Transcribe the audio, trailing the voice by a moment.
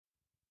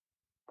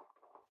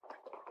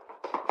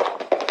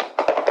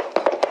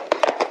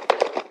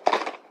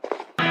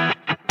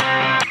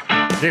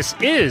This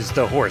is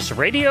the Horse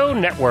Radio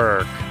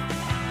Network.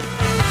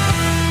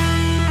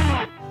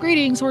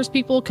 Greetings, horse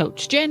people.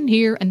 Coach Jen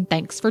here, and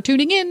thanks for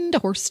tuning in to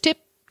Horse Tip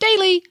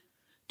Daily.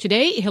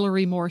 Today,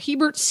 Hilary Moore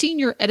Hebert,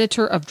 senior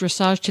editor of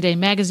Dressage Today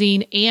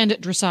magazine and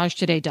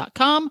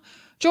DressageToday.com,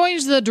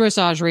 joins the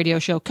Dressage Radio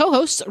Show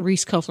co-hosts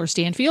Reese, Koffler,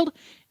 Stanfield,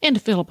 and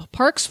Philip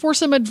Parks for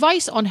some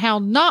advice on how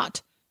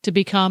not to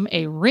become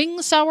a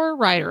ring sour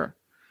rider.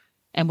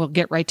 And we'll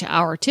get right to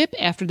our tip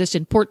after this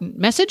important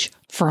message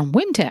from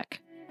Wintec.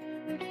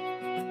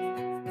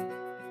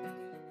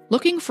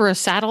 Looking for a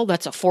saddle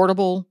that's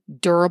affordable,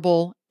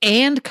 durable,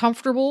 and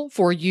comfortable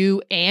for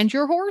you and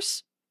your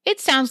horse? It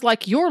sounds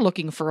like you're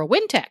looking for a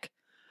Wintec.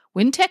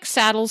 Wintec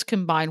saddles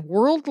combine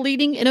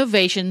world-leading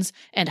innovations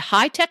and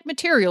high-tech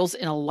materials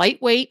in a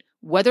lightweight,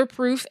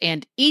 weatherproof,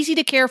 and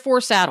easy-to-care-for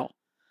saddle.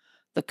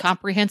 The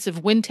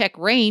comprehensive Wintec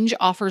range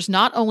offers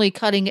not only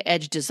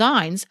cutting-edge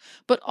designs,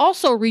 but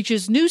also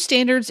reaches new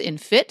standards in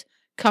fit,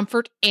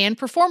 comfort, and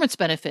performance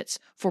benefits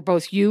for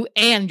both you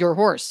and your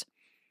horse.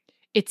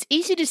 It's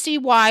easy to see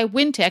why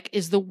Wintec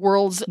is the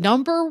world's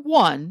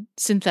 #1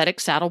 synthetic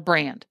saddle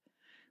brand.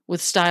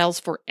 With styles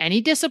for any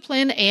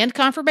discipline and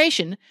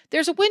conformation,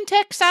 there's a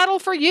Wintec saddle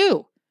for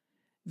you.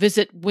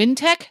 Visit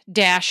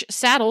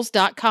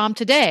wintec-saddles.com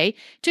today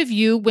to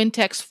view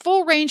Wintec's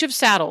full range of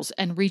saddles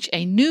and reach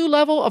a new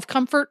level of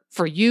comfort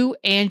for you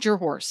and your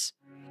horse.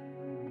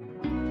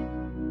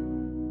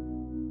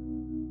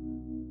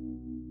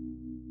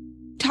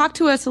 Talk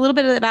to us a little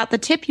bit about the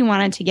tip you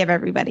wanted to give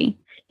everybody.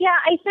 Yeah,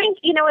 I think,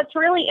 it's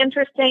really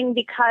interesting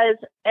because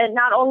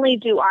not only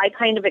do I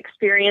kind of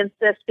experience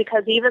this,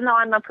 because even though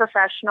I'm a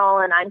professional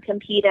and I'm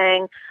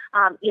competing,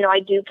 I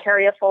do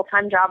carry a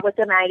full-time job with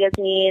the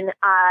magazine,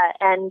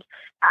 and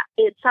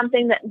it's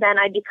something that then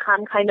I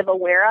become kind of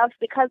aware of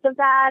because of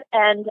that.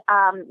 And,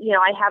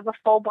 I have a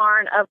full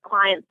barn of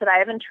clients that I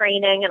have in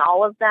training, and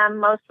all of them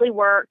mostly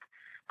work.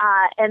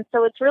 And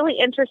so it's really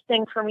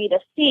interesting for me to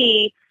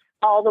see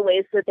all the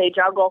ways that they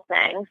juggle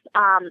things.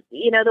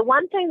 The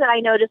one thing that I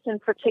noticed in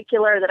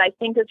particular that I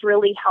think is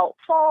really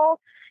helpful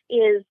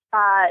is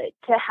to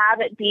have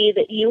it be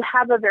that you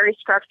have a very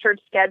structured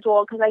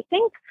schedule, because I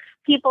think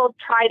people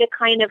try to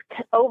kind of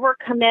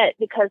overcommit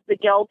because the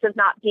guilt of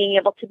not being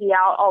able to be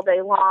out all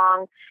day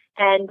long.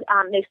 And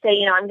they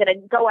say, I'm going to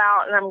go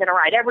out and I'm going to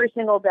ride every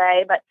single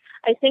day. But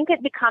I think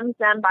it becomes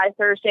then by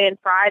Thursday and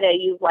Friday,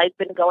 you've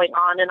been going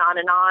on and on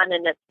and on,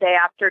 and it's day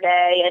after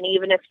day. And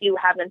even if you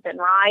haven't been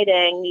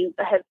riding, you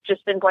have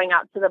just been going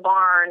out to the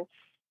barn.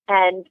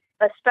 And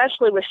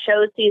especially with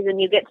show season,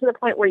 you get to the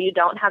point where you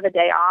don't have a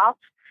day off.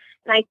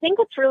 And I think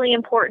it's really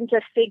important to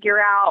figure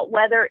out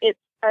whether it's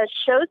a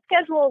show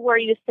schedule where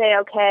you say,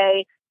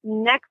 okay,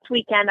 next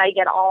weekend I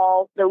get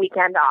all the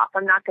weekend off.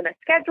 I'm not going to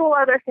schedule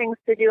other things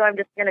to do. I'm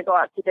just going to go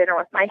out to dinner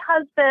with my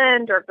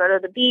husband or go to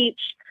the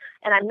beach.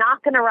 And I'm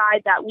not going to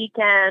ride that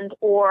weekend,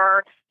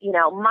 or,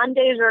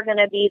 Mondays are going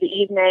to be the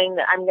evening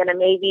that I'm going to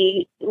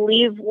maybe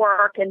leave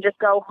work and just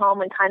go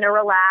home and kind of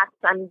relax.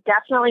 I'm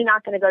definitely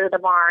not going to go to the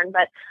barn,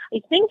 but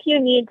I think you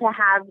need to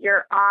have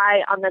your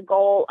eye on the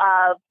goal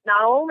of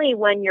not only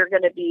when you're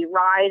going to be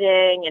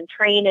riding and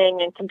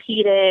training and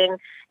competing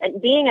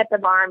and being at the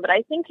barn, but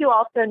I think you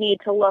also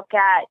need to look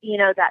at,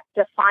 that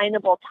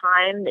definable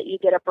time that you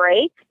get a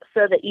break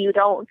so that you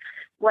don't,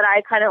 what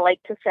I kind of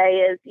like to say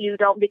is you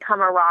don't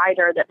become a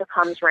rider that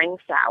becomes ring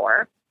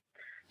sour.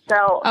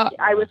 So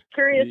I was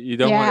curious. You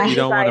don't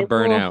want to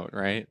burn out,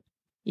 right?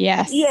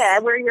 Yes. Yeah,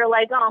 where you're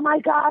like, oh my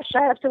gosh,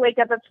 I have to wake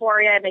up at 4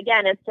 a.m.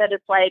 again. Instead,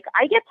 it's like,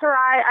 I get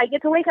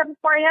to wake up at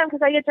 4 a.m.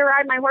 because I get to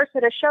ride my horse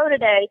at a show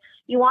today.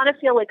 You want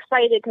to feel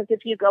excited, because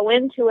if you go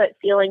into it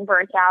feeling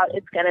burnt out,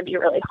 it's going to be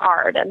really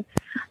hard. And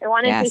I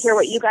wanted to hear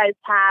what you guys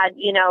had,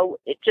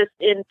 just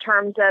in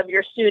terms of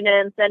your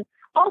students. And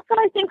also,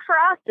 I think for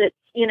us, it's,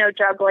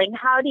 juggling.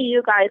 How do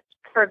you guys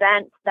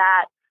prevent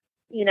that,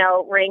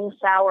 ring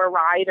sour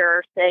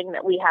rider thing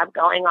that we have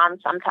going on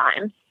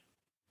sometimes?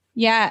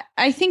 Yeah,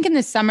 I think in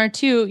the summer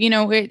too,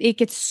 it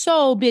gets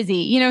so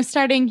busy,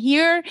 starting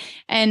here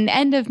and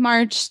end of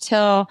March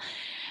till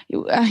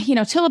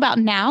about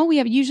now. We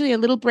have usually a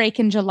little break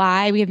in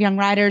July. We have Young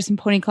Riders and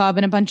Pony Club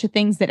and a bunch of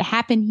things that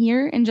happen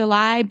here in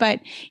July, but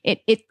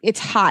it's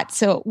hot.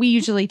 So we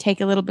usually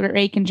take a little bit of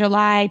break in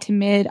July to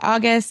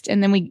mid-August,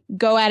 and then we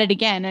go at it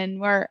again,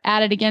 and we're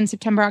at it again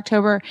September,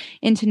 October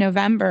into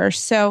November.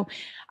 So,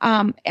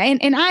 and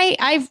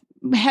I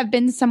have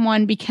been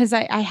someone, because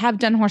I have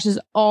done horses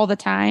all the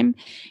time.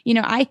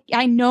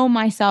 I know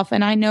myself,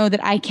 and I know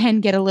that I can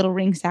get a little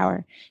ring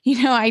sour.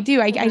 I do.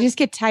 I just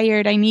get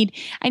tired. I need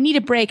a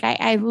break.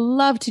 I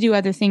love to do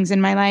other things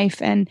in my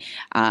life. And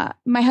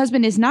my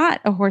husband is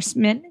not a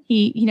horseman.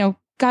 He,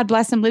 God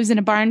bless him, lives in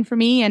a barn for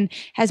me and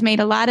has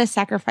made a lot of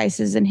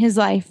sacrifices in his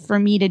life for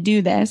me to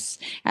do this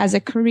as a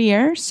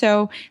career.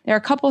 So there are a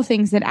couple of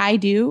things that I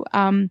do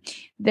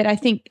that I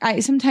think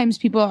sometimes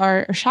people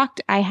are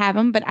shocked I have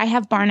them, but I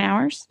have barn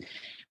hours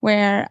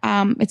where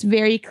it's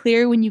very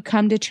clear when you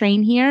come to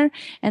train here,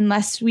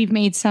 unless we've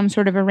made some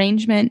sort of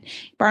arrangement,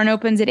 barn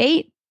opens at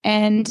 8.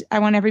 and I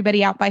want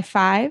everybody out by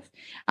 5.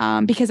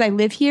 Because I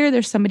live here,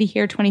 there's somebody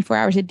here 24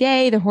 hours a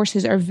day. The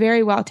horses are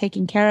very well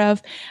taken care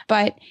of.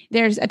 But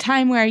there's a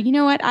time where, you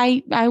know what,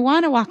 I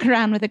want to walk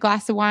around with a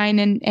glass of wine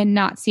and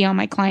not see all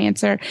my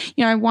clients, or,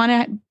 you know, I want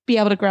to be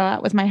able to grill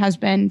out with my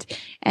husband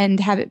and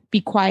have it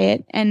be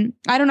quiet. And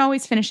I don't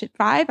always finish at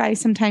 5. I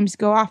sometimes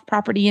go off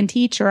property and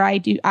teach, or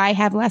I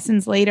have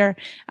lessons later.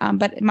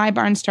 But my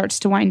barn starts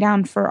to wind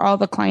down for all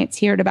the clients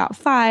here at about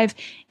 5.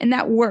 And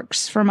that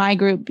works for my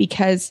group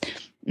because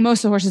most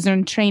of the horses are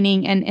in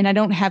training, and I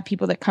don't have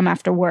people that come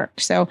after work.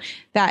 So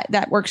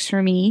that works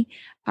for me.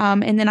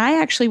 And then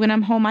I actually, when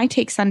I'm home, I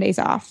take Sundays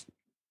off.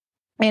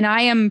 And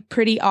I am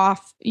pretty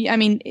off. I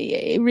mean,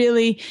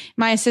 really,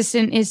 my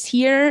assistant is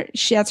here.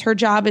 That's her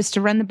job, is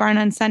to run the barn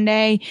on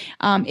Sunday.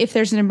 If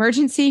there's an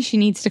emergency, she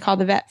needs to call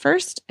the vet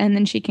first, and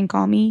then she can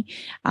call me.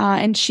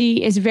 And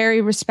she is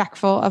very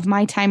respectful of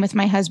my time with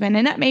my husband.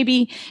 And that may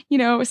be, you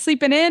know,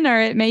 sleeping in,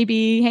 or it may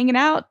be hanging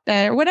out,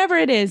 or whatever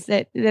it is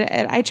that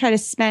I try to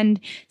spend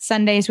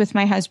Sundays with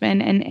my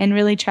husband and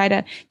really try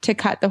to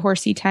cut the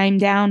horsey time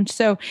down.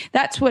 So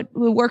that's what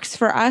works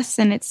for us.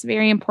 And it's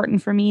very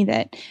important for me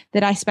that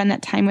I spend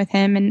that time with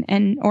him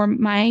and or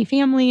my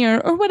family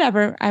or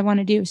whatever I want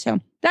to do.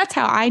 So that's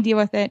how I deal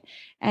with it.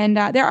 And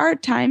there are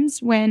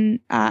times when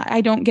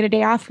I don't get a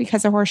day off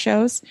because of horse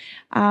shows.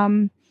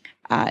 And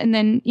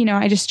then, you know,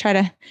 I just try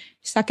to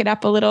suck it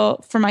up a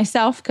little for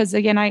myself, because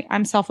again,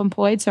 I'm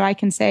self-employed, so I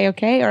can say,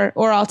 okay,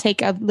 or I'll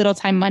take a little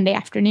time Monday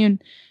afternoon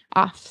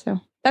off.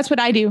 So that's what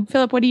I do.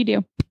 Philip, what do you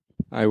do?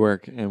 I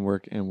work and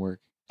work and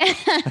work.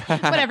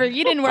 Whatever.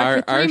 You didn't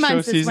work for 3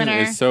 months this winter. Our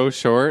show season is so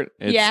short.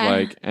 It's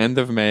like end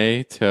of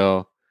May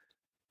till,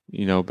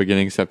 you know,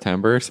 beginning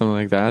September, something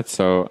like that.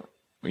 So,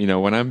 you know,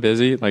 when I'm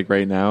busy, like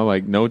right now,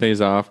 like no days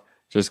off,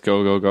 just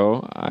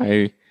go.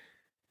 I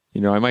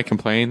might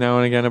complain now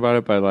and again about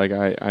it, but like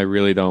I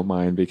really don't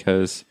mind,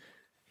 because,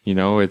 you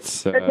know,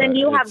 it's. But then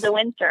you have the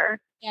winter.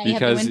 Yeah,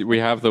 because we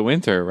have the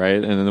winter,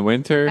 right? And in the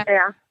winter,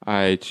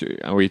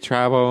 we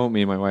travel.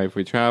 Me and my wife,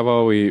 we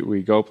travel.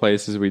 We go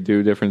places. We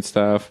do different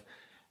stuff.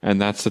 And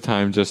that's the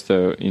time just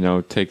to, you know,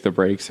 take the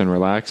breaks and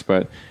relax.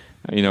 But,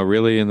 you know,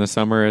 really in the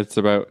summer, it's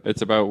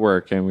about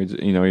work, and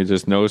you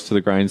just nose to the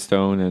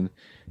grindstone,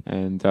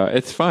 and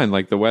it's fun.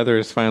 Like the weather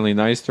is finally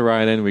nice to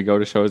ride in. We go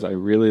to shows. I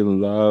really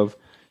love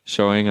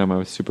showing. I'm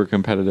a super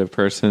competitive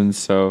person.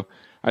 So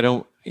I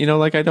don't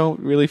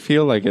really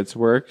feel like it's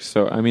work.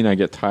 So, I mean, I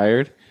get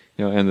tired,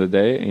 you know, end of the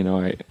day, you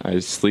know, I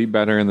sleep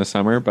better in the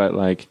summer, but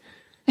like,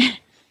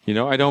 you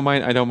know, I don't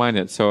mind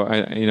it. So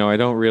I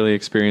don't really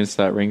experience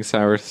that ring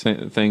sour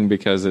thing,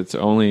 because it's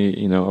only,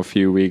 you know, a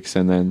few weeks,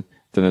 and then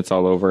it's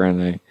all over,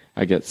 and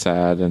I get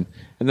sad, and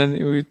then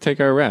we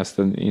take our rest,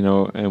 and, you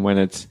know, and when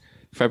it's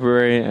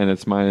February and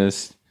it's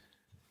minus,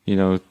 you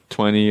know,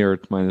 20 or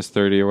minus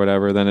 30 or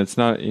whatever, then it's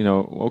not, you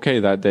know,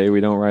 okay, that day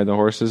we don't ride the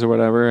horses or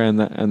whatever, and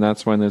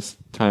that's when it's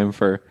time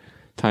for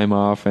time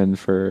off and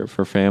for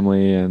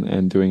family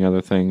and doing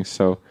other things.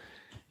 So.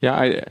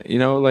 Yeah, you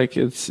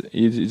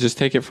just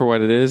take it for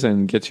what it is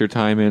and get your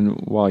time in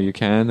while you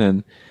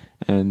can,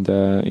 and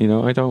you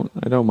know, I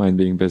don't mind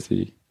being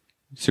busy,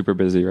 super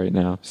busy right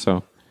now.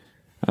 So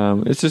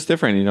it's just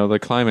different, you know. The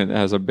climate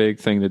has a big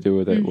thing to do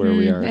with it where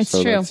we are. That's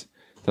so true.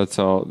 That's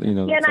all, you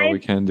know. That's all we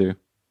can do.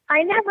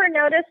 I never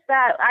noticed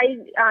that.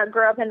 I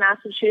grew up in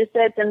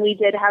Massachusetts, and we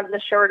did have the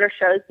shorter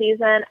show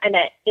season, and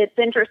it's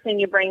interesting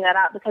you bring that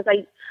up, because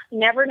I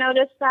never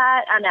noticed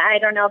that, and I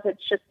don't know if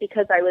it's just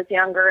because I was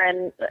younger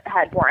and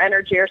had more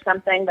energy or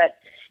something, but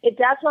it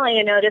definitely,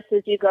 you notice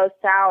as you go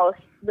south,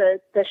 the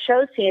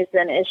show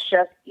season is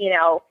just, you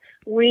know,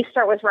 we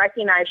start with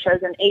recognized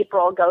shows in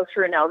April, go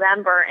through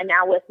November, and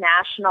now with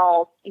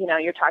nationals, you know,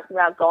 you're talking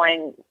about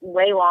going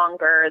way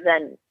longer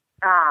than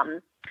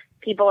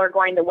people are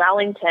going to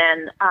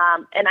Wellington.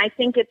 And I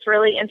think it's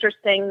really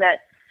interesting that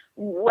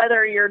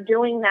whether you're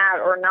doing that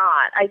or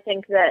not, I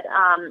think that,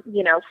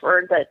 you know,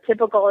 for the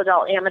typical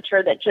adult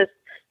amateur that just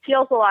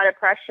feels a lot of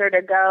pressure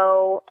to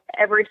go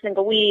every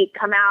single week,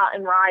 come out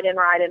and ride.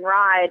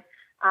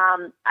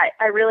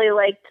 I really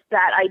liked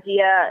that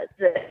idea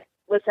that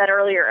was said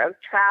earlier of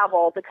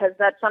travel, because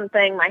that's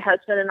something my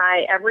husband and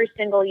I, every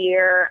single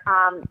year,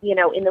 you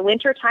know, in the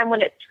wintertime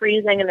when it's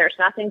freezing and there's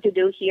nothing to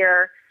do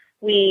here,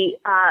 we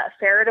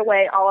ferret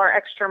away all our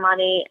extra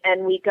money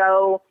and we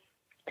go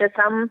to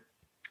some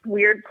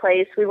weird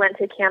place. We went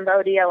to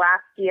Cambodia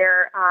last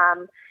year,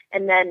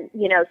 and then,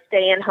 you know,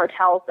 stay in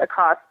hotels that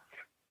cost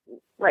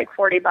like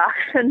 $40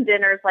 and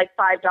dinner's like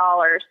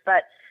 $5.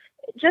 But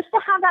just to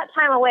have that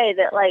time away,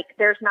 that like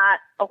there's not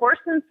a horse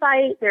in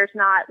sight, there's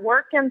not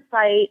work in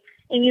sight,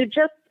 and you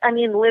just, I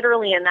mean,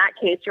 literally in that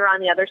case, you're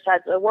on the other side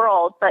of the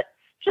world, but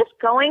just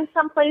going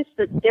someplace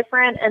that's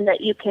different and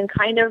that you can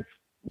kind of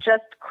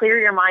just clear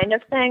your mind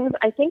of things,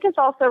 I think is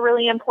also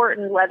really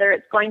important, whether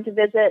it's going to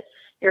visit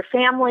your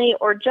family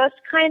or just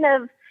kind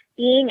of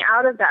being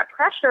out of that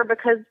pressure,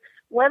 because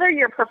whether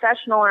you're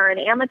professional or an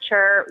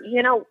amateur,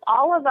 you know,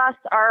 all of us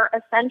are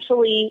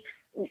essentially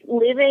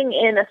living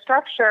in a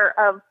structure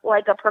of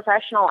like a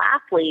professional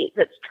athlete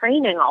that's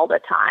training all the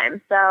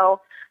time.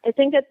 So I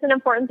think it's an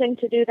important thing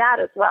to do that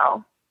as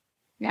well.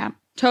 Yeah,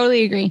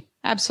 totally agree.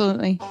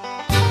 Absolutely.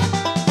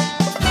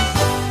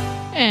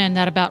 And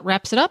that about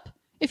wraps it up.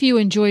 If you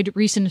enjoyed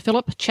Reese and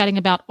Phillip chatting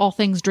about all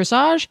things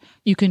dressage,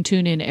 you can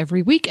tune in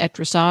every week at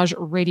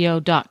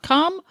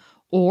dressageradio.com.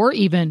 Or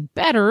even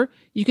better,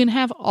 you can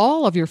have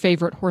all of your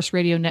favorite Horse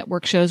Radio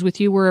Network shows with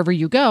you wherever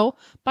you go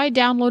by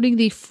downloading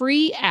the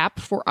free app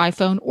for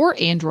iPhone or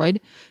Android.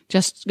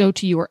 Just go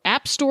to your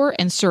app store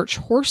and search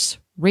Horse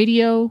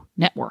Radio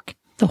Network.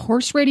 The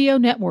Horse Radio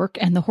Network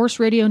and the Horse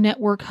Radio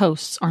Network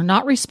hosts are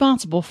not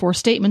responsible for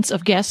statements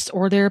of guests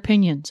or their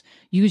opinions.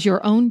 Use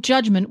your own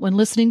judgment when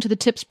listening to the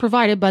tips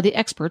provided by the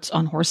experts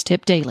on Horse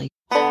Tip Daily.